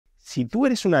Si tú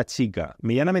eres una chica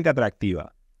medianamente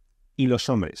atractiva y los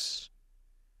hombres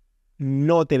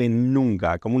no te ven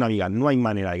nunca como una amiga, no hay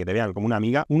manera de que te vean como una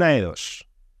amiga, una de dos.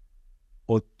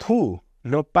 O tú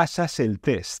no pasas el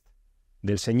test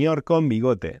del señor con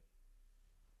bigote,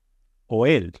 o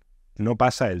él no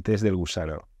pasa el test del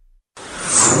gusano.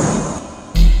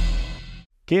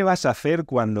 ¿Qué vas a hacer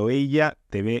cuando ella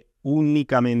te ve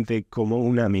únicamente como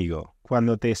un amigo?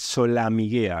 Cuando te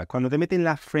solamiguea, cuando te mete en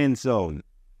la friendzone.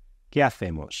 ¿Qué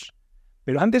hacemos?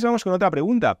 Pero antes vamos con otra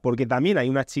pregunta, porque también hay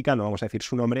una chica, no vamos a decir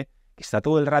su nombre, que está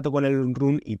todo el rato con el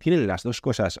run y tienen las dos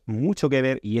cosas mucho que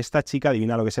ver, y esta chica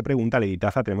adivina lo que se pregunta. Lady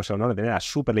Taza, tenemos el honor de tener a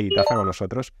Super Lady Taza con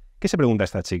nosotros. ¿Qué se pregunta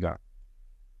esta chica?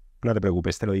 No te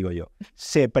preocupes, te lo digo yo.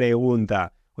 Se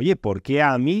pregunta, oye, ¿por qué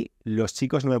a mí los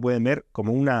chicos no me pueden ver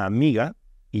como una amiga?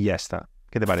 Y ya está.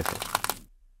 ¿Qué te parece?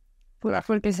 Pues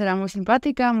porque será muy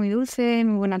simpática, muy dulce,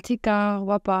 muy buena chica,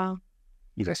 guapa.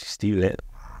 Irresistible.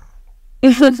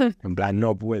 En plan,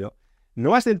 no puedo. No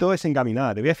vas del todo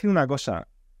desencaminada. Te voy a decir una cosa.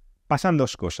 Pasan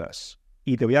dos cosas.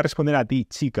 Y te voy a responder a ti,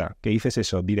 chica, que dices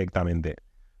eso directamente.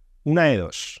 Una de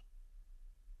dos.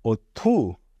 O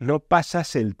tú no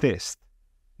pasas el test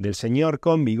del señor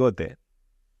con bigote,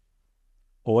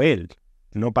 o él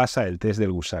no pasa el test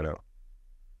del gusano.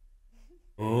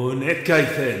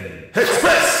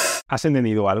 ¿Has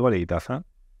entendido algo, Lady Taza?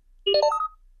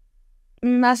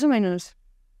 Más o menos.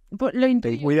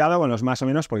 Ten cuidado con los más o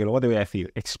menos, porque luego te voy a decir,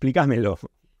 explícamelo.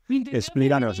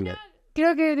 Explícanoslo.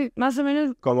 Creo que más o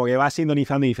menos. Como que vas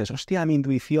sintonizando y dices, hostia, mi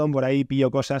intuición, por ahí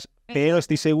pillo cosas, pero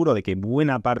estoy seguro de que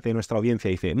buena parte de nuestra audiencia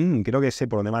dice, creo que sé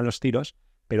por dónde van los tiros,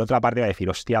 pero otra parte va a decir,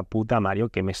 hostia puta, Mario,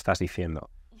 ¿qué me estás diciendo?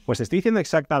 Pues te estoy diciendo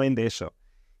exactamente eso.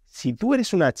 Si tú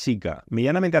eres una chica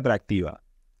medianamente atractiva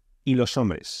y los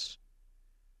hombres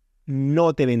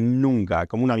no te ven nunca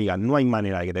como una amiga, no hay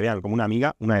manera de que te vean como una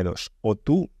amiga, una de dos. O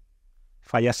tú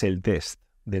fallas el test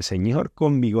del señor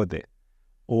con bigote,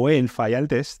 o él falla el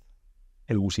test,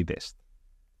 el gusi test.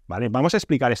 ¿Vale? Vamos a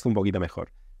explicar esto un poquito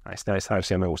mejor. Esta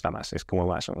versión me gusta más, es como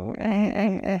más.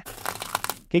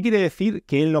 ¿Qué quiere decir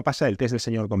que él no pasa el test del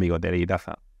señor con bigote, Lady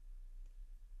Taza?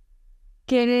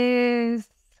 Que eres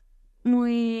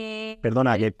muy...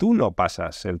 Perdona, que tú no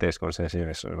pasas el test con ese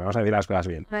señor. Vamos a decir las cosas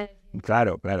bien. Vale.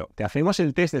 Claro. Te hacemos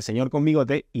el test del señor con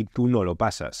bigote y tú no lo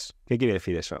pasas. ¿Qué quiere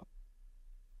decir eso?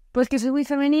 Pues que soy muy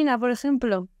femenina, por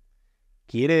ejemplo.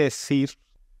 Quiere decir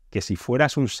que si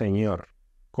fueras un señor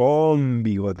con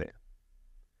bigote,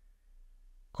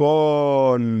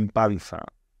 con panza,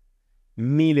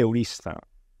 mileurista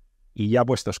y ya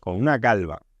puestos con una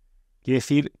calva, quiere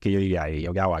decir que yo diría,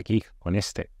 ¿yo qué hago aquí con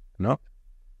este? ¿No?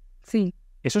 Sí.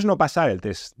 Eso es no pasar el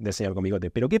test del señor con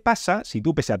bigote. Pero ¿qué pasa si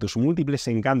tú, pese a tus múltiples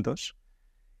encantos,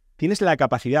 tienes la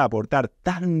capacidad de aportar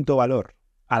tanto valor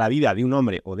a la vida de un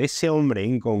hombre o de ese hombre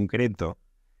en concreto,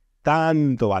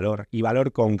 tanto valor y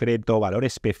valor concreto, valor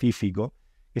específico,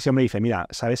 que ese hombre dice, mira,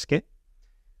 ¿sabes qué?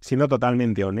 Siendo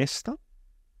totalmente honesto,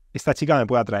 esta chica me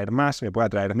puede atraer más, me puede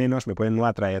atraer menos, me puede no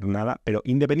atraer nada, pero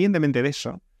independientemente de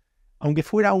eso, aunque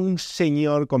fuera un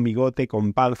señor con bigote,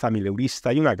 con panza,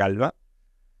 mileurista y una calva,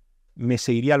 me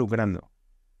seguiría lucrando.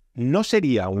 No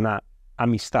sería una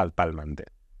amistad palmante.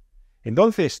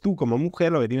 Entonces tú, como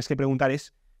mujer, lo que tienes que preguntar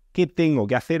es ¿qué tengo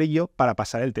que hacer yo para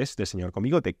pasar el test del señor con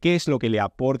bigote? ¿Qué es lo que le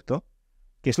aporto?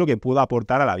 ¿Qué es lo que puedo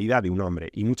aportar a la vida de un hombre?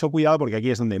 Y mucho cuidado, porque aquí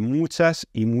es donde muchas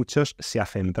y muchos se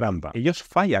hacen trampa. Ellos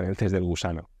fallan el test del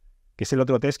gusano, que es el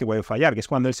otro test que pueden fallar, que es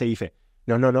cuando él se dice,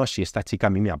 no, si esta chica a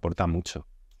mí me aporta mucho.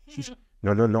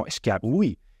 No, es que,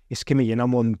 es que me llena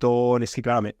un montón, es que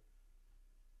claro,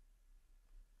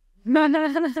 No,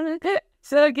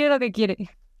 solo quiero lo que quiere.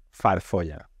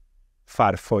 Farfolla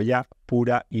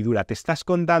pura y dura. Te estás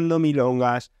contando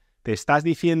milongas, te estás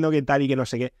diciendo que tal y que no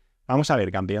sé qué. Vamos a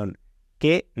ver, campeón,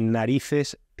 ¿qué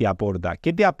narices te aporta?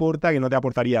 ¿Qué te aporta que no te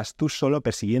aportarías tú solo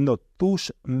persiguiendo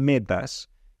tus metas,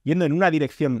 yendo en una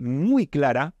dirección muy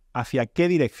clara? ¿Hacia qué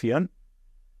dirección?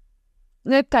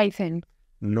 Tyson.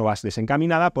 No vas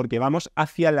desencaminada porque vamos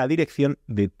hacia la dirección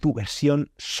de tu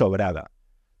versión sobrada.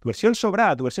 Tu versión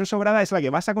sobrada es la que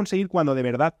vas a conseguir cuando de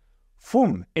verdad,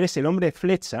 ¡fum!, eres el hombre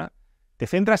flecha, te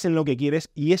centras en lo que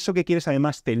quieres y eso que quieres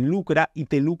además te lucra y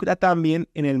te lucra también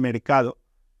en el mercado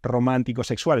romántico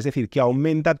sexual, es decir, que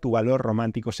aumenta tu valor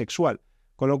romántico sexual,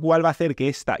 con lo cual va a hacer que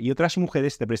esta y otras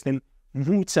mujeres te presten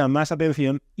mucha más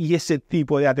atención y ese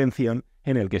tipo de atención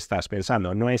en el que estás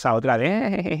pensando, no esa otra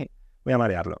de voy a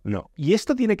marearlo, no. Y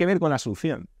esto tiene que ver con la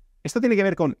solución, esto tiene que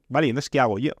ver con, vale, entonces ¿qué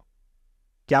hago yo?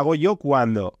 ¿Qué hago yo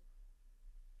cuando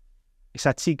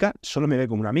esa chica solo me ve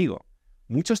como un amigo?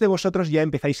 Muchos de vosotros ya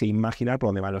empezáis a imaginar por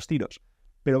dónde van los tiros.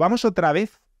 Pero vamos otra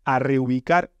vez a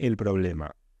reubicar el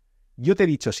problema. Yo te he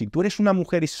dicho, si tú eres una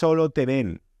mujer y solo te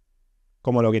ven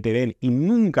como lo que te ven y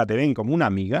nunca te ven como una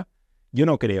amiga, yo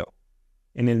no creo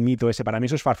en el mito ese. Para mí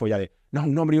eso es farfolla de, no,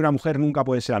 un hombre y una mujer nunca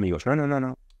pueden ser amigos. No, no, no,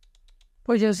 no.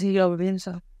 Pues yo sí lo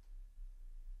pienso.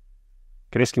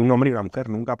 ¿Crees que un hombre y una mujer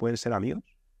nunca pueden ser amigos?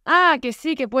 Ah, que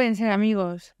sí, que pueden ser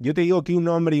amigos. Yo te digo que un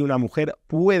hombre y una mujer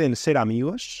pueden ser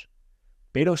amigos,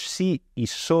 pero sí y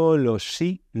solo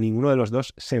sí ninguno de los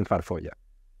dos se enfarfolla.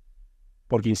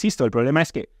 Porque, insisto, el problema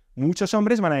es que muchos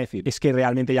hombres van a decir, es que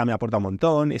realmente ya me aporta un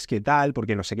montón, es que tal,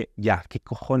 porque no sé qué. Ya, ¿qué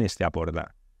cojones te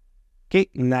aporta? ¿Qué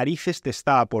narices te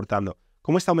está aportando?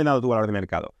 ¿Cómo está aumentando tu valor de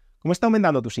mercado? ¿Cómo está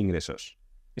aumentando tus ingresos?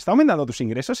 ¿Está aumentando tus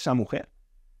ingresos esa mujer?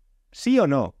 ¿Sí o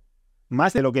no?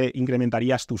 ¿Más de lo que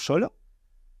incrementarías tú solo?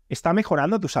 ¿Está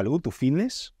mejorando tu salud, tu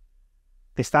fitness?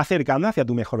 ¿Te está acercando hacia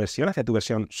tu mejor versión, hacia tu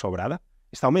versión sobrada?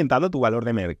 ¿Está aumentando tu valor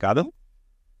de mercado?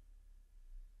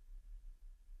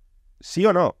 ¿Sí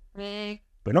o no?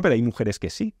 Bueno, pero hay mujeres que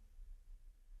sí.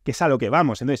 Que es a lo que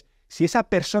vamos. Entonces, si esa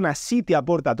persona sí te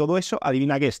aporta todo eso,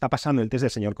 adivina qué, está pasando el test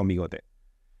del señor con bigote.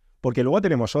 Porque luego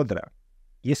tenemos otra.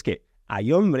 Y es que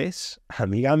hay hombres,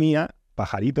 amiga mía,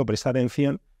 pajarito, presta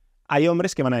atención, hay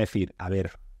hombres que van a decir, a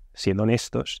ver, siendo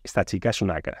honestos, esta chica es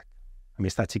una crack. A mí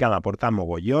esta chica me aporta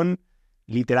mogollón,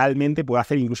 literalmente puede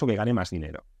hacer incluso que gane más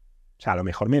dinero. O sea, a lo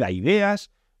mejor me da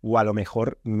ideas, o a lo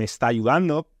mejor me está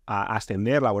ayudando a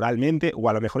ascender laboralmente, o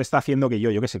a lo mejor está haciendo que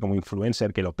yo qué sé, como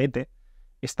influencer, que lo pete.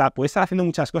 Puede estar haciendo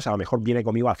muchas cosas, a lo mejor viene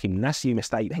conmigo al gimnasio y me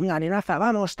está ahí, venga, nenaza,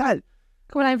 vamos, tal.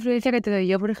 Como la influencia que te doy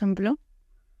yo, por ejemplo.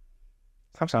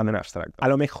 Estamos hablando en abstracto. A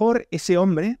lo mejor ese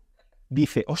hombre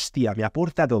dice, hostia, me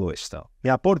aporta todo esto,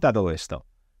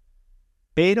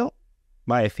 pero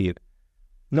va a decir,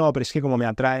 no, pero es que como me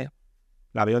atrae,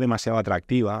 la veo demasiado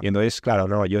atractiva, y entonces, claro,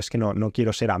 no, yo es que no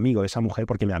quiero ser amigo de esa mujer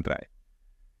porque me atrae.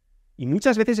 Y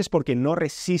muchas veces es porque no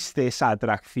resiste esa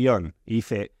atracción y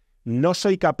dice, no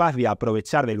soy capaz de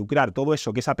aprovechar, de lucrar todo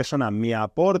eso que esa persona me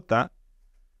aporta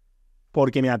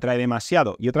porque me atrae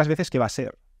demasiado. Y otras veces, ¿qué va a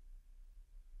ser?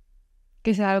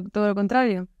 Que sea todo lo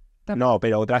contrario. No,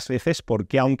 pero otras veces,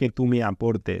 porque aunque tú me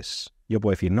aportes, yo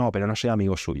puedo decir, no, pero no soy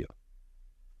amigo suyo.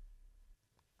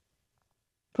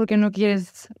 Porque no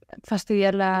quieres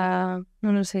fastidiarla,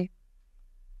 no lo sé.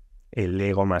 El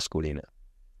ego masculino.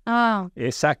 Ah,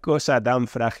 Esa cosa tan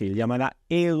frágil, llamada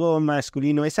ego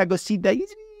masculino, esa cosita,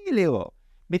 el ego.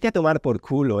 Vete a tomar por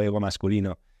culo, ego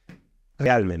masculino.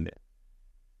 Realmente.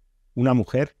 Una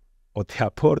mujer o te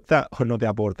aporta o no te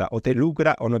aporta, o te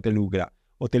lucra o no te lucra,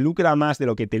 o te lucra más de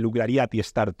lo que te lucraría a ti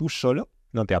estar tú solo,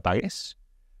 no te apagues,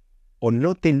 o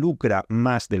no te lucra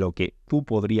más de lo que tú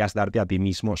podrías darte a ti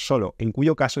mismo solo, en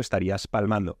cuyo caso estarías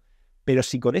palmando. Pero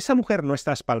si con esa mujer no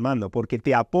estás palmando porque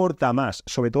te aporta más,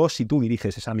 sobre todo si tú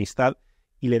diriges esa amistad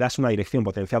y le das una dirección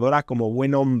potenciadora como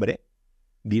buen hombre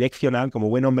direccional, como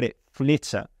buen hombre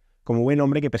flecha, como buen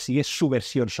hombre que persigue su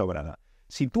versión sobrada.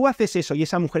 Si tú haces eso y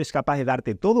esa mujer es capaz de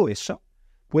darte todo eso,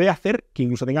 puede hacer que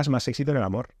incluso tengas más éxito en el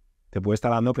amor. Te puede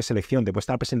estar dando preselección, te puede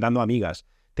estar presentando amigas,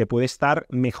 te puede estar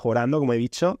mejorando, como he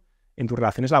dicho, en tus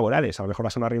relaciones laborales. A lo mejor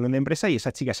vas a una reunión de empresa y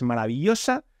esa chica es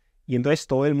maravillosa y entonces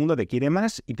todo el mundo te quiere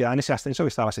más y te dan ese ascenso que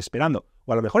estabas esperando.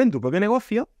 O a lo mejor en tu propio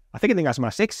negocio hace que tengas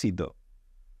más éxito.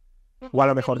 O a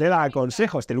lo mejor te da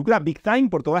consejos, te lucra big time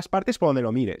por todas partes por donde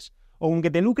lo mires. O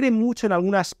aunque te lucre mucho en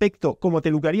algún aspecto, como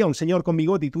te lucraría un señor con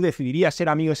bigote y tú decidirías ser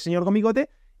amigo de ese señor con bigote,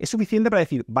 es suficiente para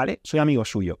decir, vale, soy amigo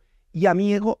suyo. Y a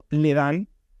mi ego le dan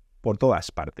por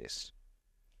todas partes.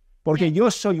 Porque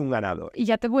yo soy un ganador. y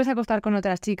ya te puedes acostar con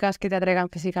otras chicas que te atraigan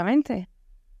físicamente.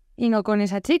 Y no con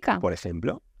esa chica. Por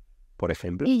ejemplo,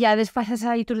 Y ya desfasas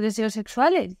ahí tus deseos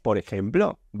sexuales.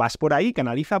 vas por ahí,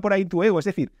 canaliza por ahí tu ego. Es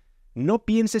decir, no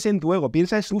pienses en tu ego,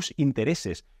 piensa en sus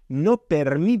intereses. No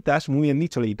permitas, muy bien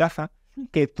dicho, Leitaza,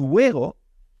 que tu ego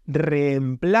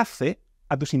reemplace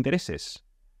a tus intereses.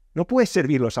 No puedes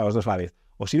servirlos a los dos a la vez.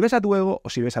 O sirves a tu ego o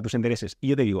sirves a tus intereses. Y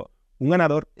yo te digo, un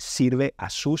ganador sirve a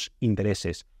sus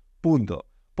intereses. Punto.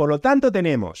 Por lo tanto,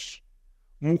 tenemos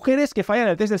mujeres que fallan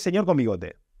el test del señor con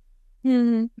bigote.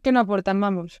 Que no aportan,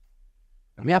 vamos.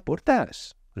 No me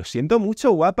aportas. Lo siento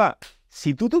mucho, guapa.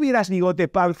 Si tú tuvieras bigote,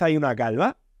 panza y una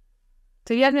calva,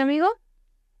 ¿Serías mi amigo?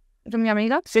 ¿Eres mi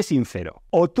amiga? sé sincero.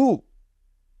 O tú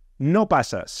no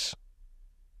pasas.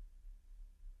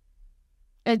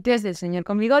 El test del señor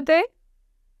con bigote.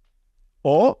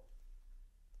 O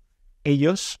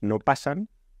ellos no pasan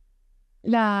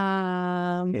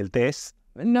La... el test.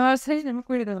 No sé, no me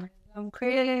acuerdo. La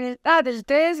mujer... del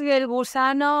test del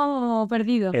gusano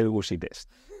perdido. El Gusi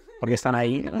test. Porque están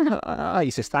ahí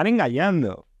y se están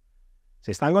engañando.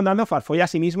 Se están contando farfolla a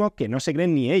sí mismos que no se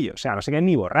creen ni ellos. O sea, no se creen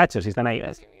ni borrachos. Y están ahí.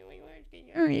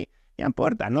 ¿Qué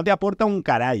aporta? No te aporta un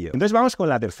carallo. Entonces vamos con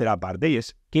la tercera parte y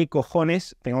es ¿qué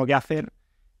cojones tengo que hacer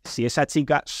si esa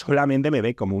chica solamente me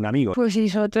ve como un amigo? Pues si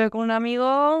solo te ve con un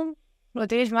amigo, lo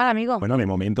tienes mal, amigo. Bueno, de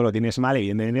momento lo tienes mal,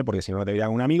 evidentemente, porque si no, no te vería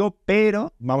como un amigo,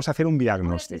 pero vamos a hacer un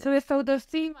diagnóstico. Subes tu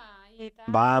autoestima y tal.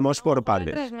 Vamos por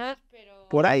partes.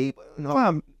 Por ahí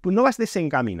no vas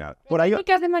desencaminado. Por ahí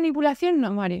 ¿Qué hace manipulación?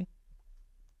 No, Mario.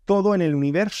 todo en el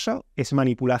universo es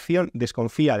manipulación.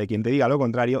 Desconfía de quien te diga lo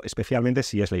contrario, especialmente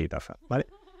si es leitaza, ¿vale?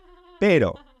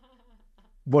 Pero,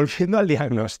 volviendo al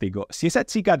diagnóstico, si esa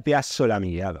chica te ha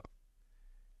solamigueado,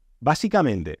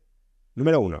 básicamente,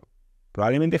 número 1,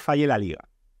 probablemente falle la liga.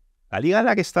 La liga en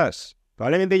la que estás,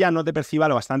 probablemente ya no te perciba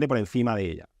lo bastante por encima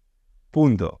de ella.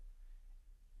 Punto.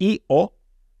 Y o,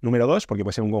 número 2, porque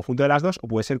puede ser un conjunto de las dos o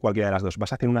puede ser cualquiera de las dos.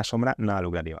 Vas a hacer una sombra nada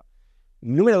lucrativa.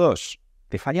 Número 2,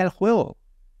 te falla el juego.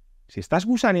 Si estás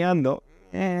gusaneando,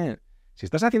 si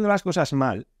estás haciendo las cosas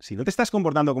mal, si no te estás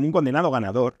comportando como un condenado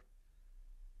ganador,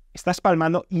 estás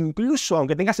palmando, incluso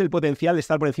aunque tengas el potencial de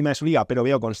estar por encima de su liga, pero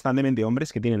veo constantemente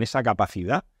hombres que tienen esa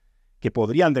capacidad, que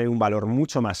podrían tener un valor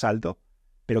mucho más alto,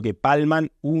 pero que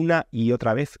palman una y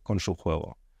otra vez con su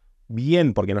juego.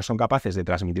 Bien porque no son capaces de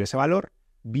transmitir ese valor,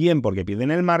 bien porque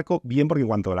pierden el marco, bien porque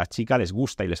cuando a la chica les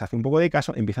gusta y les hace un poco de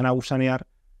caso, empiezan a gusanear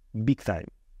big time,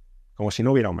 como si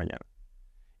no hubiera un mañana.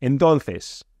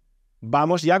 Entonces,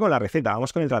 vamos ya con la receta,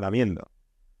 vamos con el tratamiento.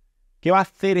 ¿Qué va a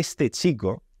hacer este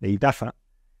chico de Itaza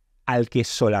al que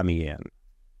solamiguean?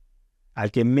 Al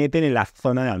que meten en la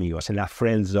zona de amigos, en la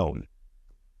friendzone.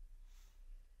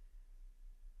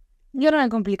 Yo no me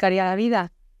complicaría la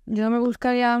vida. Yo me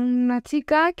buscaría una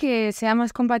chica que sea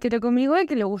más compatible conmigo y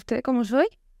que le guste como soy.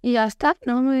 Y ya está,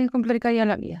 no me complicaría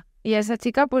la vida. Y a esa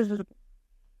chica, pues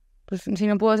si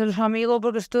no puedo ser su amigo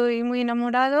porque estoy muy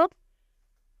enamorado,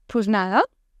 pues nada.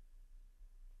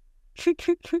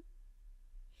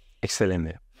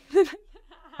 Excelente.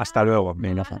 Hasta luego.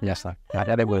 Venga, ya está.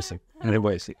 Ya te puedes ir. Ya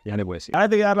te puedes ir. Ahora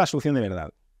te voy a dar la solución de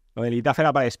verdad. Lo del Itaza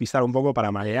era para despistar un poco,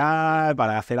 para marear,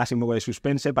 para hacer así un poco de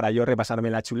suspense, para yo repasarme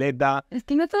la chuleta. Es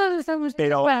que no todos estamos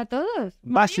hechos para todos.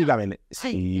 Básicamente,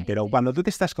 sí, pero cuando tú te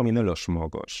estás comiendo los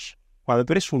mocos, cuando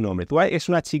tú eres un hombre, tú eres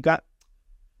una chica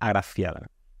agraciada.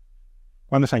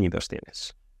 ¿Cuántos añitos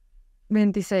tienes?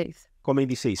 26. Con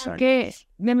 26 años. ¿Qué?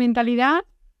 De mentalidad,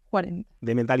 40.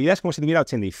 De mentalidad es como si tuviera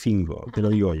 85, te lo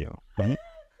digo yo, ¿vale?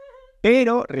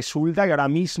 Pero resulta que ahora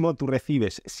mismo tú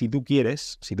recibes, si tú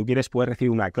quieres, puedes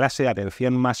recibir una clase de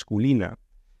atención masculina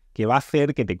que va a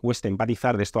hacer que te cueste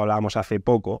empatizar. De esto hablábamos hace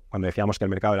poco, cuando decíamos que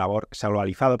el mercado de labor se ha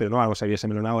globalizado, pero no vamos a ir ese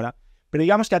melón ahora. Pero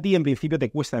digamos que a ti en principio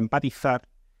te cuesta empatizar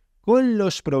con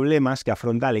los problemas que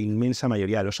afronta la inmensa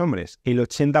mayoría de los hombres, el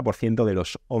 80% de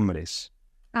los hombres.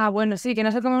 Ah, bueno, sí, que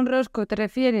no se come un rosco, ¿te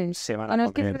refieres? Se van ¿O a no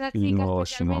es que comer esa chica los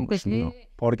especialmente, mocos, sí? no.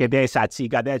 Porque esa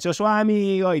chica te ha hecho su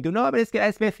amigo y tú no ves que era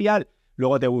especial.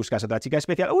 Luego te buscas otra chica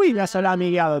especial. Uy, me has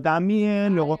amigueado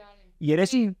también. Luego, y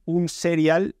eres un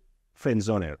serial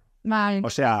friendzoner. Vale. O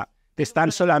sea, te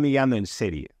están solo amigueando en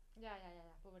serie. Ya,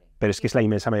 pobre. Pero es que es la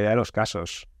inmensa mayoría de los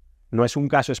casos. No es un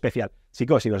caso especial.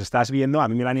 Chicos, si nos estás viendo, a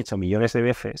mí me lo han hecho millones de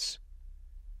veces.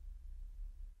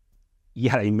 Y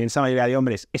a la inmensa mayoría de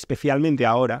hombres, especialmente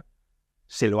ahora,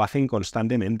 se lo hacen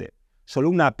constantemente. Solo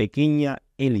una pequeña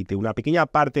élite, una pequeña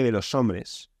parte de los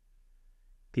hombres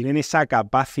tienen esa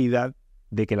capacidad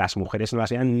de que las mujeres no las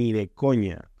vean ni de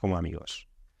coña como amigos.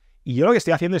 Y yo lo que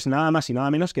estoy haciendo es nada más y nada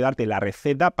menos que darte la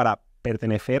receta para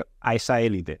pertenecer a esa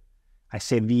élite, a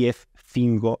ese 10,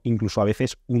 5, incluso a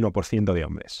veces 1% de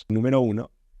hombres. Número 1,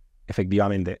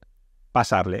 efectivamente,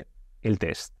 pasarle el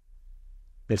test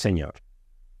del señor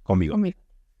conmigo.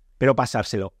 Pero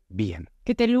pasárselo bien.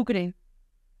 Que te lucre.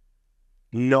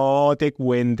 No te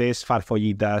cuentes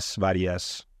farfollitas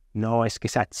varias. No, es que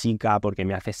esa chica porque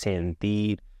me hace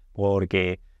sentir,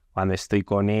 porque cuando estoy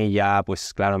con ella,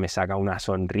 pues claro, me saca una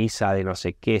sonrisa de no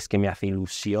sé qué, es que me hace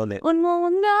ilusión de... Un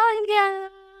mundo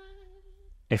ideal.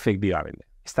 Efectivamente.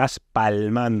 Estás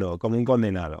palmando como un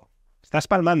condenado. Estás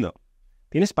palmando.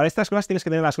 Para estas cosas tienes que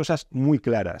tener las cosas muy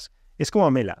claras. Es como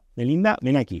Mela. Melinda,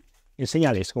 ven aquí.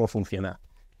 Enséñales cómo funciona.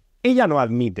 Ella no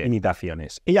admite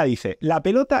imitaciones. Ella dice, la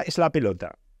pelota es la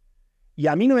pelota. Y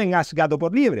a mí no vengas gato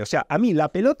por liebre. O sea, a mí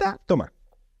la pelota, toma.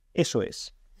 Eso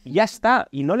es. Y ya está.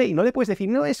 Y no le puedes decir,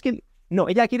 no, es que... No,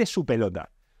 ella quiere su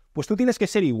pelota. Pues tú tienes que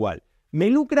ser igual. ¿Me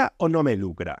lucra o no me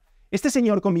lucra? Este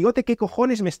señor con bigote, ¿qué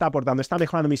cojones me está aportando? ¿Está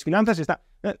mejorando mis finanzas? ¿Está...?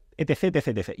 Etc, etc,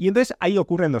 etc. Y entonces ahí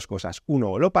ocurren dos cosas.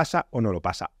 Uno, o lo pasa o no lo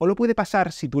pasa. O lo puede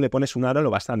pasar si tú le pones un aro lo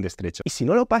bastante estrecho. Y si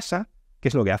no lo pasa, ¿qué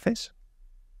es lo que haces?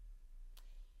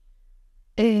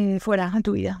 Fuera, a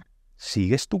tu vida.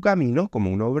 Sigues tu camino como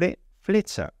un hombre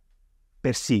flecha.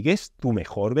 Persigues tu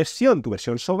mejor versión, tu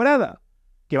versión sobrada.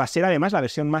 que va a ser además la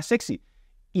versión más sexy.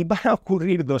 Y van a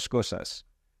ocurrir dos cosas.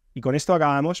 Y con esto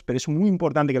acabamos, pero es muy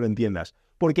importante que lo entiendas.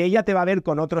 Porque ella te va a ver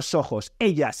con otros ojos.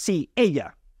 Ella, sí,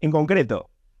 ella, en concreto.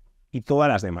 Y todas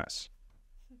las demás.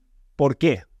 ¿Por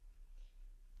qué?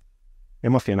 Me he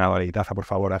emocionado, Leitaza, por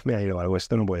favor, hazme ahí algo.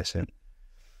 Esto no puede ser.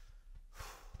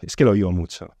 Es que lo digo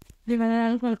mucho. Le va a dar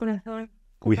algo al corazón.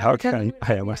 Cuidado que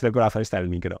además del corazón está el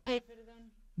micro. Ay,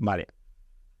 perdón. Vale.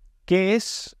 ¿Qué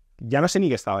es? Ya no sé ni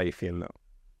qué estaba diciendo.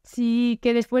 Sí,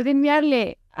 que después de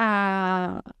enviarle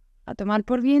a tomar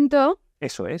por viento,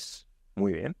 Eso es.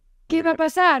 Muy bien. ¿qué va a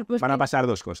pasar? Pues Van a pasar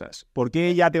dos cosas. ¿Por qué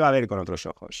ella te va a ver con otros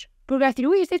ojos? porque va a decir,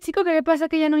 uy, este chico, ¿qué le pasa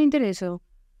que ya no le intereso?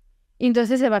 Y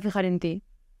entonces se va a fijar en ti.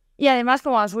 Y además,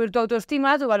 como va a subir tu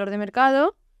autoestima, tu valor de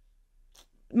mercado,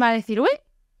 va a decir, uy,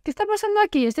 ¿qué está pasando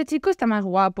aquí? Este chico está más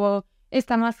guapo,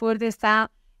 está más fuerte,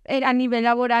 está a nivel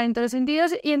laboral en todos los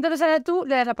sentidos, y entonces ahora tú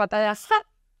le das la patada. ¡Ja!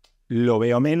 Lo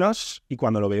veo menos y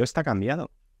cuando lo veo está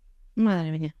cambiado.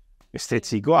 Madre mía. Este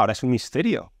chico ahora es un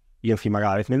misterio. Y encima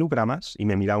cada vez me lucra más y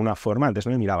me mira de una forma, antes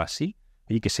no me miraba así.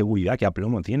 Y qué seguridad, qué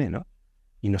aplomo tiene, ¿no?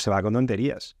 Y no se va con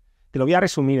tonterías. Te lo voy a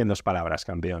resumir en 2 palabras,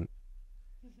 campeón.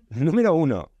 Número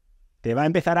 1, te va a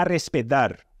empezar a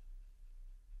respetar.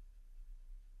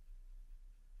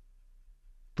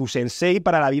 Tu sensei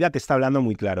para la vida te está hablando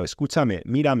muy claro. Escúchame,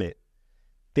 mírame.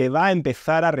 Te va a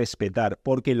empezar a respetar,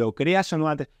 porque lo creas o no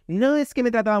antes. No es que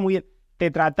me trataba muy bien,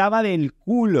 te trataba del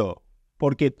culo,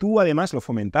 porque tú además lo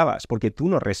fomentabas, porque tú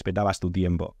no respetabas tu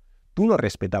tiempo, tú no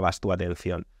respetabas tu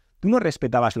atención, tú no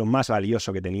respetabas lo más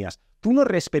valioso que tenías, tú no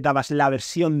respetabas la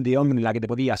versión de hombre en la que te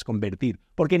podías convertir,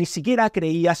 porque ni siquiera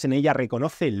creías en ella,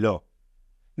 reconócelo.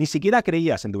 Ni siquiera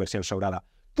creías en tu versión sobrada.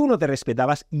 Tú no te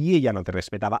respetabas y ella no te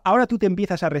respetaba. Ahora tú te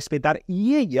empiezas a respetar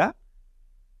y ella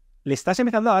le estás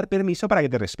empezando a dar permiso para que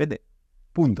te respete.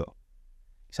 Punto.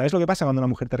 ¿Sabes lo que pasa cuando una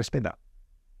mujer te respeta?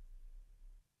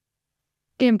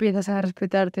 Y empiezas a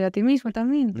respetarte a ti mismo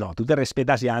también. No, tú te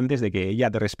respetas ya antes de que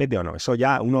ella te respete o no. Eso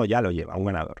ya uno ya lo lleva, un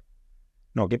ganador.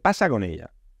 No, ¿qué pasa con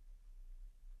ella?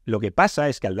 Lo que pasa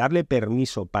es que al darle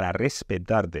permiso para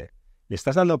respetarte, le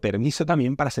estás dando permiso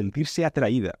también para sentirse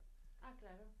atraída.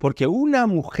 Porque una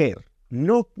mujer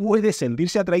no puede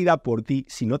sentirse atraída por ti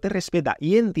si no te respeta.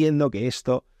 Y entiendo que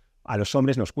esto a los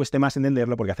hombres nos cueste más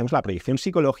entenderlo porque hacemos la proyección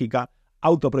psicológica,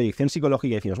 autoproyección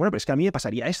psicológica y decimos, bueno, pero es que a mí me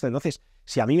pasaría esto, entonces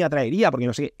si a mí me atraería, porque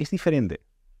no sé qué, es diferente.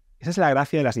 Esa es la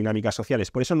gracia de las dinámicas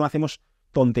sociales. Por eso no hacemos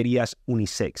tonterías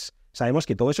unisex. Sabemos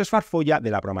que todo eso es farfolla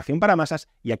de la programación para masas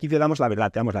y aquí te damos la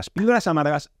verdad, te damos las píldoras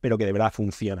amargas, pero que de verdad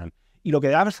funcionan. Y lo que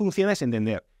de verdad funciona es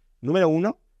entender, número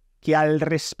 1, que al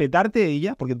respetarte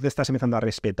ella, porque tú te estás empezando a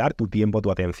respetar tu tiempo,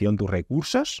 tu atención, tus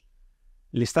recursos,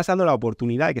 le estás dando la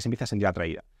oportunidad de que se empiece a sentir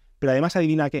atraída. Pero además,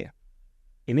 adivina qué,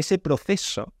 en ese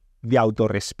proceso de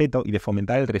autorrespeto y de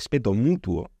fomentar el respeto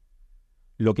mutuo,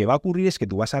 lo que va a ocurrir es que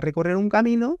tú vas a recorrer un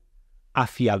camino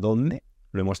hacia donde,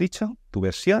 lo hemos dicho, tu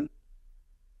versión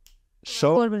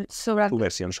Sobrante. tu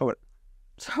versión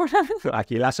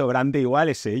Aquí la sobrante igual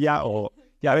es ella o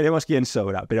ya veremos quién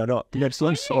sobra, pero no, tu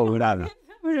versión sobrada.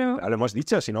 Pero... Lo hemos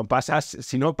dicho, si no pasas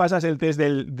el test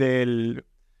del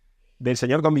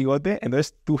señor con bigote,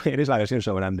 entonces tú eres la versión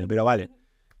sobrante, pero vale.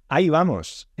 Ahí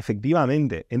vamos,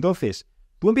 efectivamente. Entonces,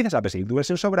 tú empiezas a perseguir tu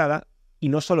versión sobrada y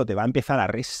no solo te va a empezar a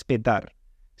respetar,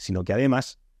 sino que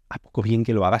además, a poco bien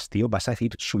que lo hagas, tío, vas a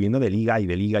ir subiendo de liga y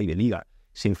de liga y de liga.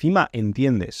 Si encima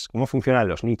entiendes cómo funcionan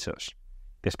los nichos,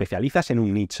 te especializas en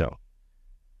un nicho,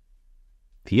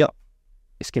 tío,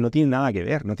 es que no tiene nada que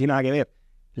ver, no tiene nada que ver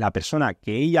la persona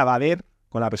que ella va a ver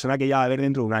con la persona que ella va a ver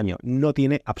dentro de un año. No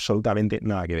tiene absolutamente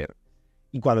nada que ver.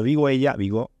 Y cuando digo ella,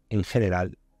 digo en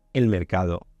general el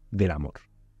mercado del amor.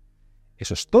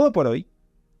 Eso es todo por hoy.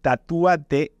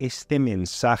 Tatúate este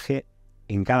mensaje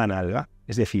en cada nalga.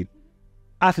 Es decir,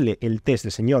 hazle el test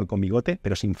del señor con bigote,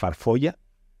 pero sin farfolla.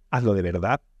 Hazlo de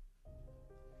verdad.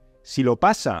 Si lo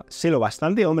pasa, sélo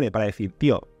bastante hombre para decir,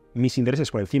 tío, mis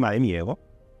intereses por encima de mi ego.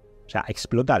 O sea,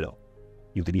 explótalo.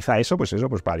 Y utiliza eso, pues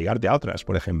para ligarte a otras,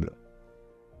 por ejemplo.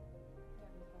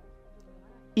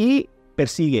 Y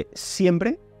persigue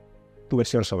siempre tu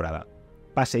versión sobrada.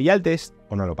 Pase ya el test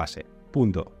o no lo pase.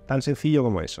 Punto. Tan sencillo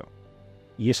como eso.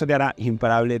 Y eso te hará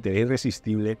imparable, te hará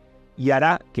irresistible y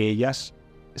hará que ellas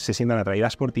se sientan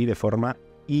atraídas por ti de forma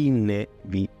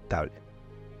inevitable.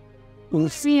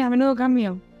 Sí, a menudo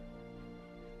cambio.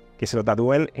 Que se lo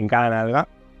tatúen en cada nalga,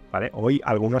 ¿vale? Hoy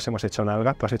algunos hemos hecho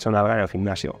nalga, tú has hecho nalga en el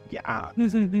gimnasio. ¡Ya!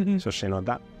 Eso se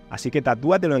nota. Así que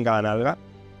tatúatelo en cada nalga.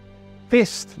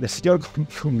 Test del señor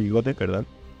con bigote, perdón.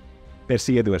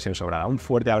 Persigue tu versión sobrada. Un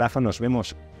fuerte abrazo, nos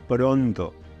vemos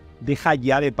pronto. Deja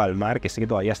ya de palmar, que sé que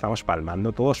todavía estamos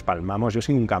palmando, todos palmamos, yo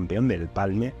soy un campeón del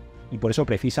palme. Y por eso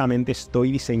precisamente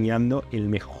estoy diseñando el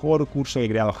mejor curso que he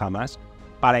creado jamás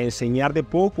para enseñarte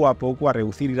poco a poco a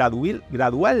reducir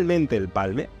gradualmente el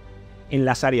palme en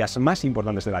las áreas más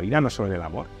importantes de la vida, no solo en el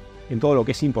amor, en todo lo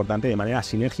que es importante de manera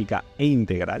sinérgica e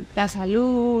integral. La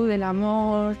salud, el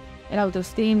amor, el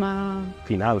autoestima.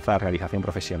 Finanzas, realización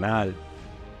profesional,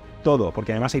 todo,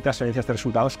 porque además hay transferencias de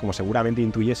resultados, como seguramente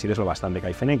intuyes si eres lo bastante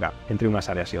caifeneca, entre unas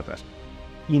áreas y otras.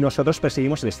 Y nosotros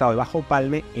perseguimos el estado de bajo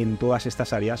palme en todas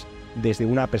estas áreas desde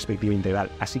una perspectiva integral.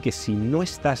 Así que si no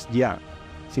estás ya,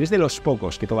 si eres de los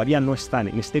pocos que todavía no están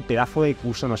en este pedazo de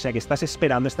curso, no sé, que estás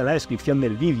esperando, está en la descripción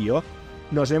del vídeo,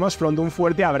 nos vemos pronto, un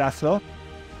fuerte abrazo.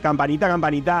 Campanita,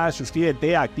 campanita,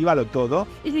 suscríbete, actívalo todo.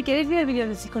 Y si queréis ver vídeos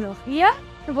de psicología,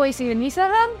 me podéis seguir en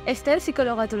Instagram, está el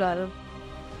psicólogo a tu lado.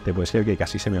 ¿Te puede ser que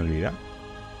casi se me olvida?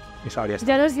 Eso habría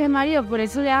estado... Ya lo sé, Mario, por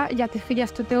eso ya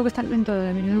tengo que estar en todo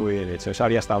de mí, ¿no? Muy bien hecho, eso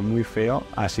habría estado muy feo,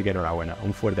 así que enhorabuena.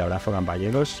 Un fuerte abrazo,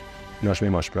 compañeros. Nos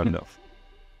vemos pronto.